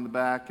like the one in the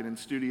back and in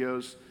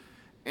studios.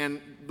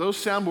 And those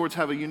soundboards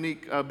have a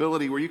unique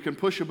ability where you can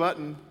push a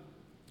button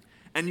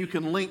and you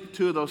can link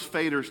two of those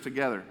faders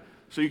together.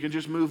 So you can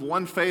just move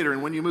one fader,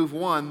 and when you move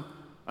one,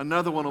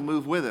 another one will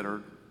move with it,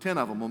 or 10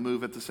 of them will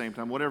move at the same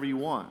time, whatever you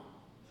want.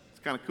 It's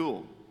kind of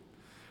cool.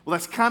 Well,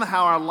 that's kind of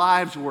how our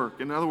lives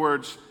work. In other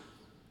words,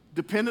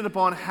 dependent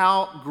upon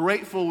how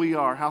grateful we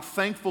are, how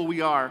thankful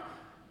we are,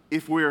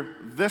 if we're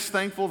this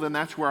thankful, then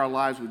that's where our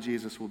lives with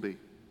Jesus will be.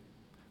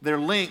 They're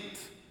linked.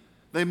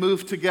 They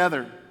move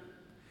together.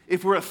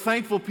 If we're a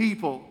thankful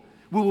people,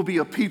 we will be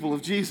a people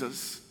of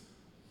Jesus.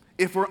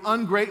 If we're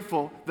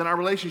ungrateful, then our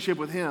relationship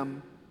with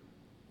him,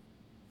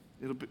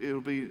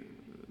 it'll be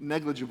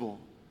negligible.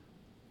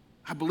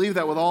 I believe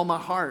that with all my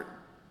heart.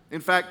 In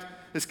fact,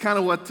 it's kind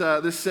of what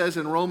this says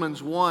in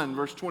Romans 1,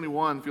 verse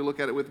 21, if you look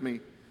at it with me.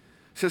 It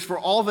says, for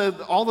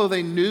although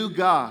they knew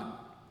God,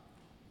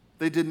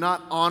 they did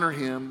not honor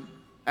him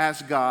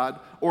as God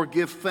or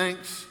give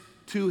thanks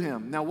to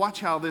him. Now watch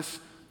how this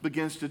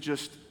begins to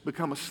just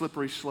become a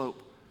slippery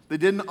slope. They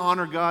didn't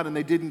honor God and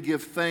they didn't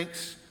give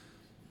thanks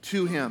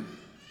to him.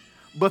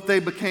 But they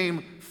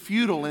became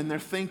futile in their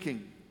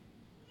thinking.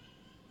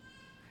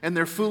 And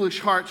their foolish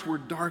hearts were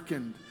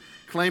darkened,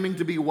 claiming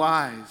to be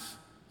wise.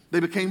 They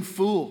became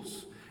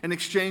fools and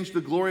exchanged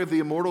the glory of the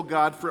immortal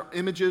God for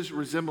images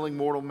resembling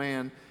mortal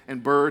man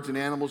and birds and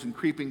animals and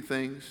creeping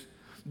things.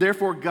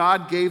 Therefore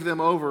God gave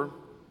them over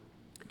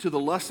to the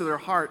lust of their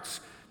hearts,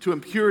 to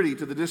impurity,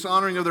 to the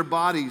dishonoring of their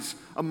bodies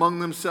among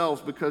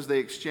themselves, because they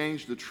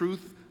exchanged the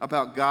truth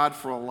about God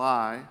for a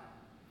lie,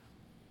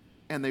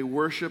 and they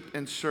worshiped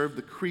and served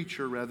the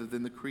creature rather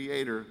than the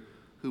Creator,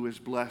 who is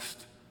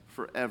blessed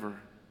forever.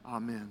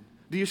 Amen.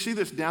 Do you see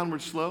this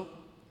downward slope?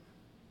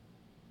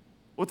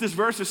 What this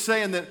verse is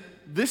saying, that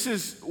this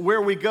is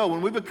where we go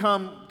when we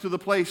become to the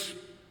place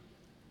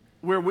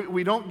where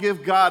we don't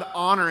give God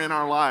honor in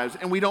our lives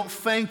and we don't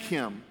thank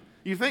him.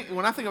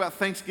 When I think about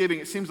Thanksgiving,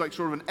 it seems like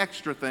sort of an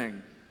extra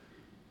thing.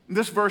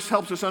 This verse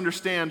helps us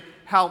understand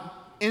how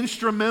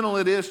instrumental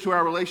it is to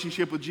our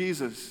relationship with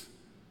Jesus.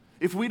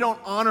 If we don't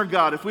honor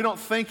God, if we don't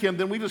thank him,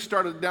 then we just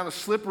started down a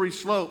slippery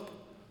slope.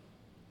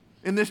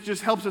 And this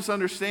just helps us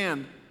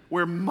understand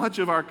where much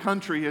of our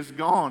country has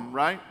gone,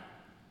 right?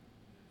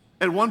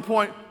 At one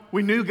point,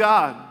 we knew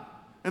God,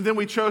 and then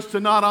we chose to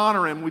not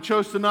honor him. We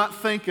chose to not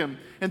thank him,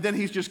 and then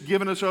he's just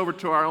given us over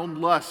to our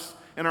own lusts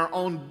and our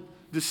own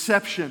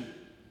deception.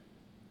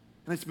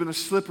 And it's been a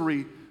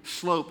slippery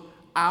slope.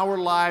 Our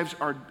lives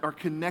are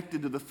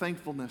connected to the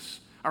thankfulness.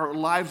 Our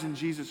lives in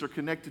Jesus are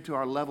connected to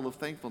our level of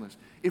thankfulness.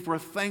 If we're a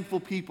thankful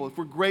people, if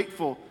we're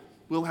grateful,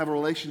 we'll have a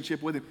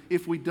relationship with him.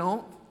 If we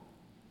don't,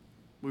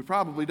 we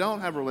probably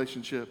don't have a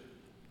relationship.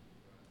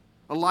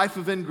 A life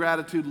of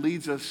ingratitude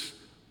leads us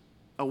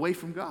away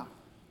from God.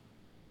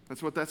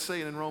 That's what that's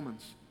saying in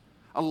Romans.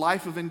 A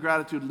life of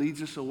ingratitude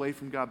leads us away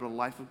from God, but a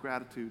life of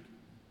gratitude.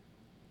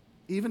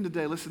 Even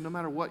today, listen, no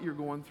matter what you're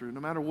going through, no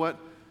matter what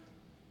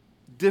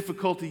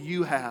difficulty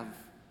you have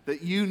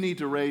that you need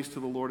to raise to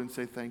the Lord and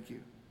say thank you.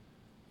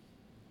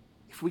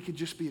 If we could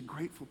just be a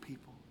grateful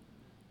people,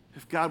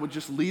 if God would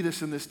just lead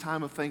us in this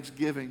time of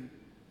thanksgiving,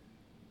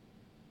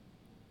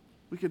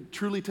 we could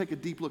truly take a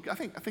deep look. I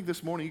think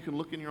this morning you can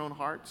look in your own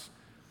hearts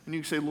and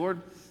you can say,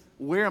 Lord,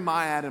 where am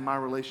I at in my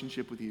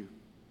relationship with you?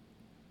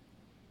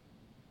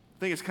 I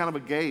think it's kind of a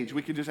gauge.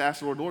 We could just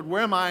ask the Lord,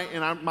 where am I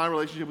in my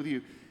relationship with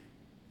you?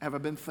 Have I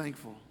been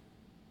thankful?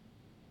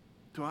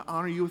 Do I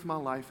honor you with my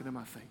life, and am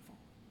I thankful?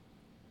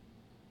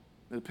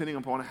 And depending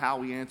upon how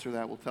we answer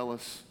that will tell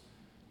us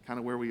kind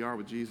of where we are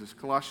with Jesus.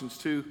 Colossians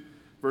 2,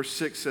 verse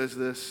 6 says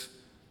this,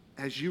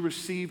 as you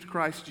received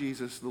Christ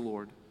Jesus the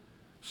Lord,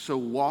 so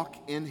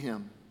walk in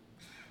him,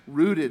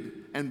 rooted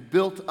and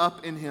built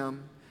up in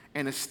him,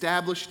 and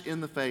established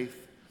in the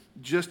faith,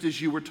 just as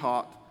you were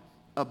taught,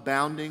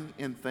 abounding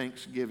in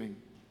thanksgiving.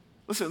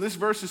 Listen, this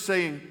verse is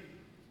saying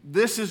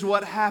this is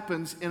what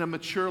happens in a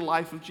mature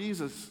life of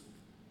Jesus.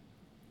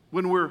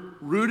 When we're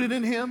rooted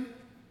in him,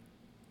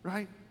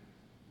 right?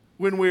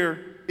 When we're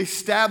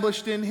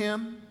established in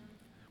him,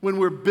 when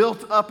we're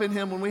built up in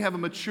him, when we have a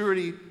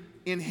maturity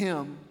in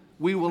him,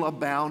 we will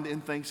abound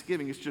in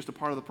thanksgiving. It's just a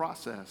part of the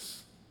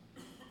process.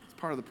 It's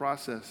part of the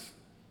process.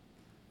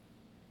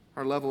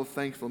 Our level of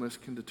thankfulness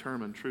can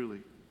determine truly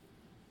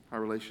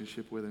our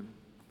relationship with him.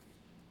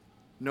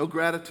 No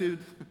gratitude,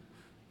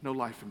 no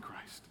life in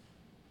Christ.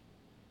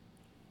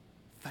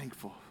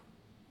 Thankful.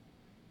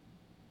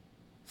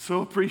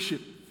 So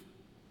appreciative.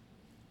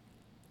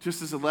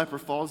 Just as a leper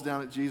falls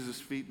down at Jesus'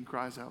 feet and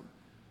cries out,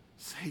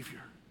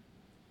 Savior,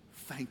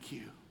 thank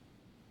you.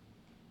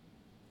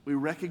 We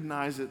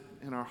recognize it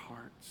in our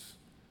hearts.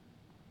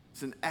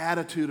 It's an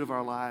attitude of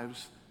our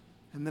lives,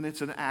 and then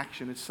it's an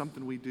action. It's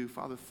something we do.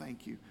 Father,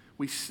 thank you.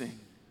 We sing.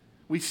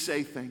 We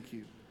say thank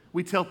you.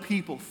 We tell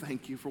people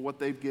thank you for what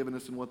they've given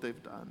us and what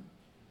they've done.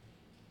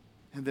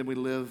 And then we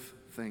live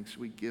thanks.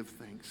 We give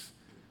thanks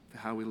to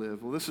how we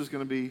live. Well, this is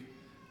going to be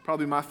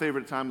probably my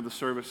favorite time of the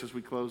service as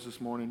we close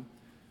this morning.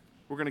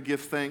 We're going to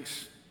give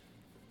thanks,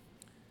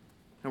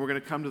 and we're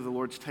going to come to the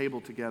Lord's table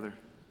together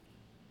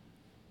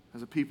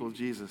as a people of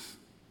Jesus. So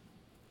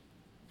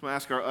I'm going to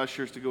ask our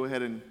ushers to go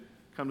ahead and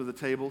come to the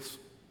tables.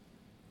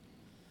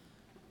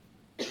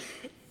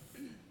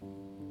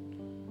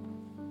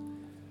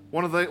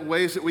 One of the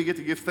ways that we get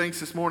to give thanks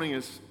this morning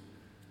is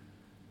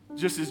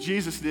just as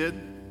Jesus did.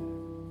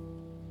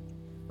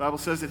 The Bible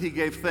says that he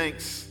gave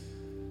thanks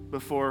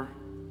before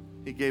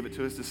he gave it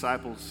to his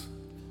disciples.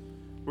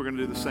 We're going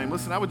to do the same.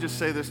 Listen, I would just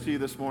say this to you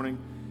this morning.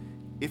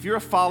 If you're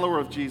a follower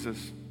of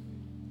Jesus,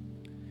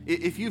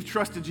 if you've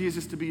trusted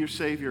Jesus to be your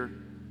Savior,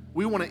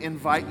 we want to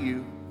invite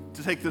you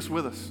to take this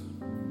with us.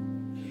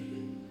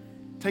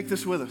 take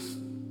this with us.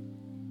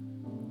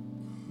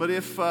 But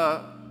if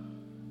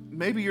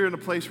maybe you're in a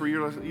place where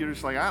you're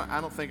just like, I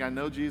don't think I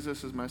know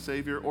Jesus as my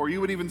Savior, or you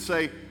would even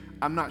say,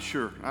 I'm not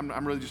sure.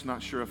 I'm really just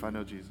not sure if I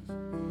know Jesus.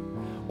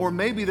 Or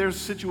maybe there's a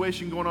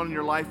situation going on in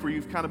your life where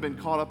you've kind of been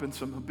caught up in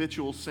some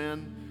habitual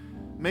sin.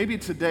 Maybe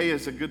today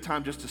is a good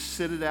time just to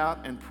sit it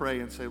out and pray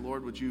and say,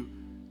 Lord, would you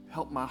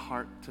help my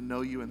heart to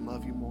know you and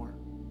love you more?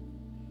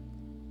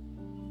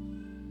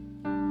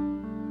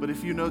 But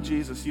if you know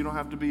Jesus, you don't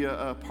have to be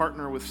a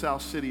partner with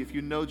South City. If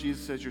you know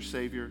Jesus as your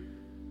Savior,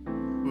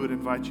 we would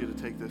invite you to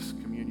take this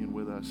communion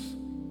with us.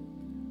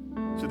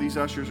 So these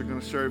ushers are going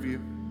to serve you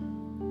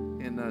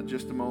in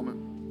just a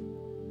moment.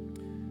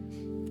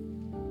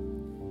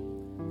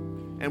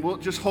 And we'll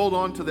just hold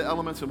on to the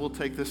elements and we'll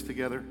take this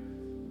together.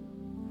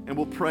 And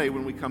we'll pray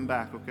when we come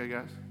back, okay,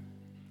 guys?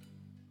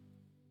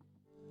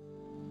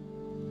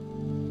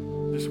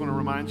 Just want to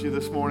remind you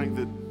this morning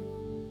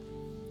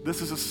that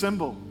this is a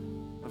symbol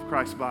of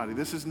Christ's body.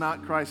 This is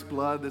not Christ's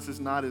blood. This is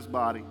not his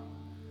body.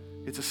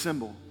 It's a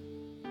symbol.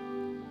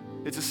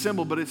 It's a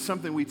symbol, but it's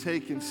something we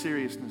take in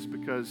seriousness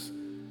because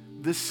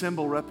this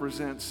symbol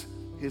represents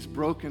his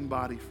broken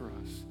body for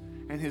us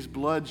and his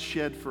blood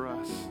shed for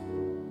us.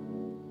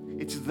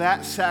 It's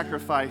that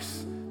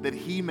sacrifice that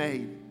he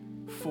made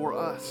for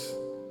us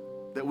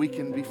that we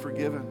can be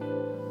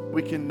forgiven.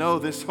 We can know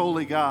this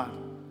holy God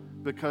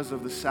because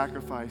of the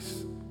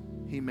sacrifice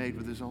he made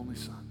with his only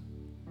son.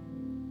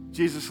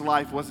 Jesus'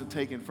 life wasn't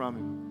taken from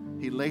him.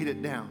 He laid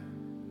it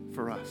down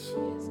for us.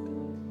 I'm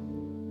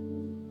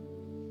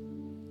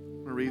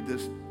going to read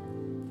this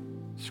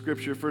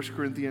scripture. 1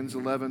 Corinthians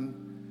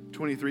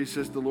 11:23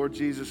 says, the Lord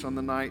Jesus on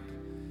the night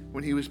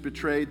when he was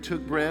betrayed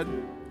took bread,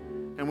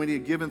 and when he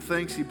had given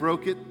thanks, he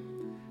broke it,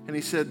 and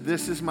he said,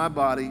 this is my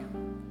body,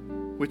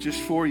 which is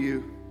for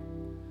you.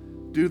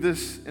 Do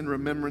this in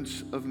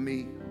remembrance of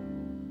me.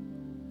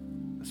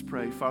 Let's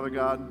pray. Father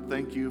God,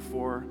 thank you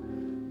for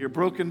your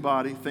broken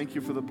body. Thank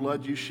you for the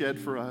blood you shed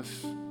for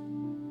us.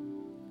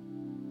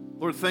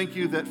 Lord, thank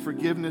you that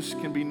forgiveness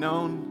can be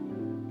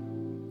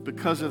known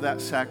because of that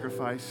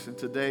sacrifice. And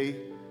today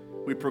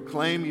we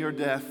proclaim your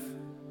death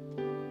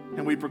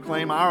and we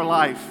proclaim our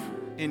life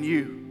in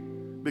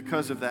you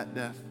because of that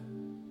death.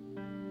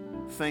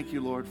 Thank you,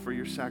 Lord, for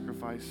your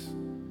sacrifice.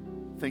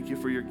 Thank you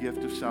for your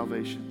gift of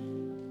salvation.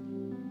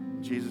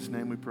 In Jesus'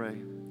 name we pray.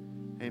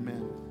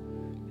 Amen.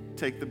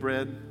 Take the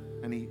bread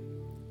and eat.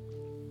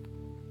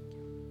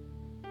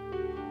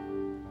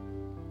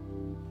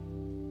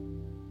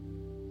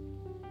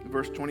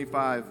 Verse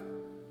 25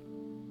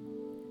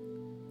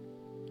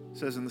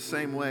 says, in the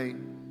same way,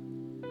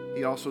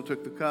 he also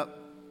took the cup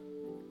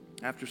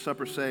after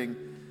supper, saying,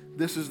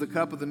 this is the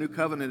cup of the new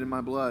covenant in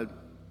my blood.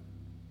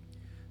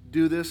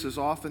 Do this as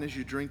often as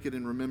you drink it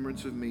in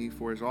remembrance of me,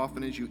 for as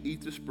often as you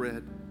eat this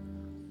bread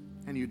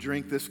and you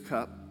drink this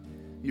cup,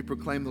 you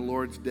proclaim the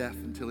Lord's death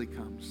until he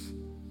comes.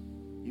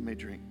 You may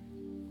drink.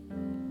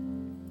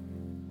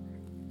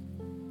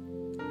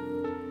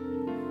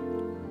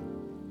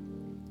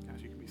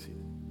 Guys, you can be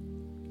seated.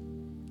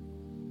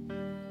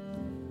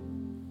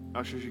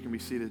 Ushers, you can be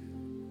seated.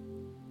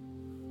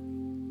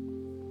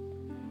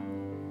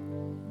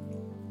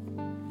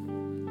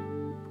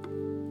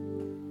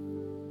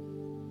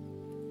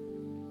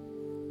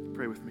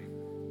 Pray with me.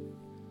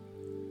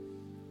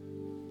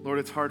 Lord,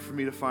 it's hard for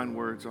me to find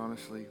words,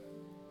 honestly.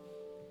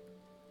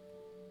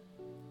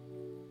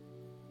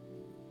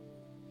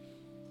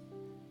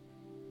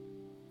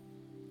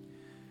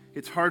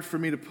 It's hard for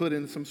me to put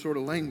in some sort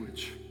of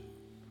language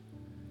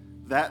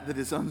that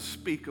is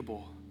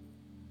unspeakable,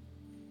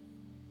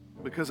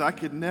 because I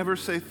could never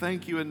say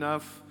thank you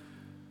enough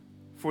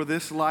for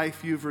this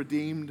life you've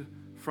redeemed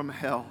from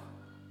hell.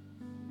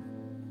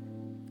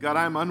 God,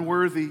 I am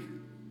unworthy.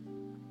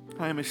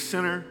 I am a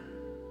sinner.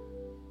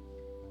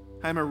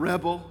 I am a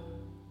rebel.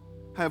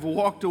 I have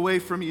walked away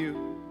from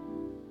you.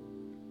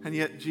 And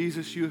yet,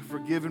 Jesus, you have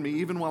forgiven me.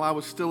 Even while I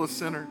was still a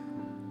sinner,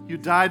 you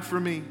died for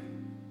me.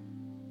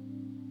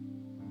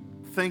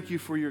 Thank you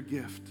for your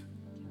gift.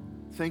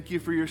 Thank you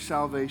for your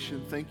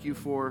salvation. Thank you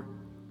for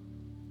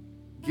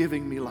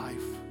giving me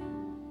life.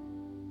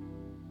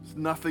 It's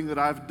nothing that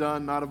I've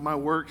done, not of my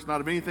works,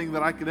 not of anything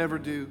that I could ever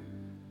do.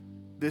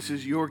 This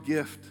is your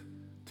gift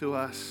to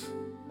us.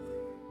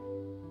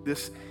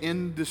 This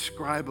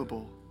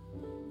indescribable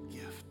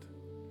gift.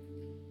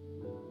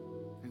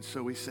 And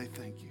so we say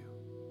thank you.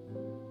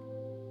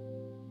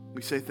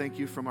 We say thank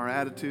you from our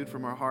attitude,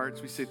 from our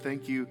hearts. We say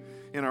thank you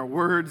in our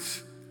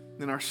words,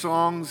 in our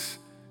songs.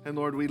 And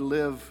Lord, we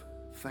live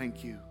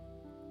thank you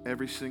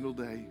every single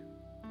day.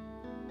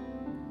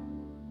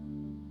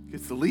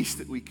 It's the least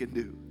that we can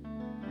do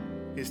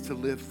is to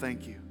live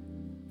thank you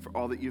for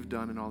all that you've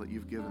done and all that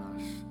you've given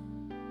us.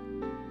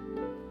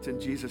 It's in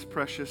Jesus'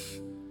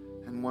 precious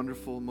and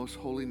wonderful, most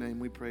holy name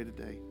we pray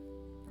today.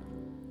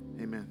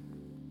 Amen.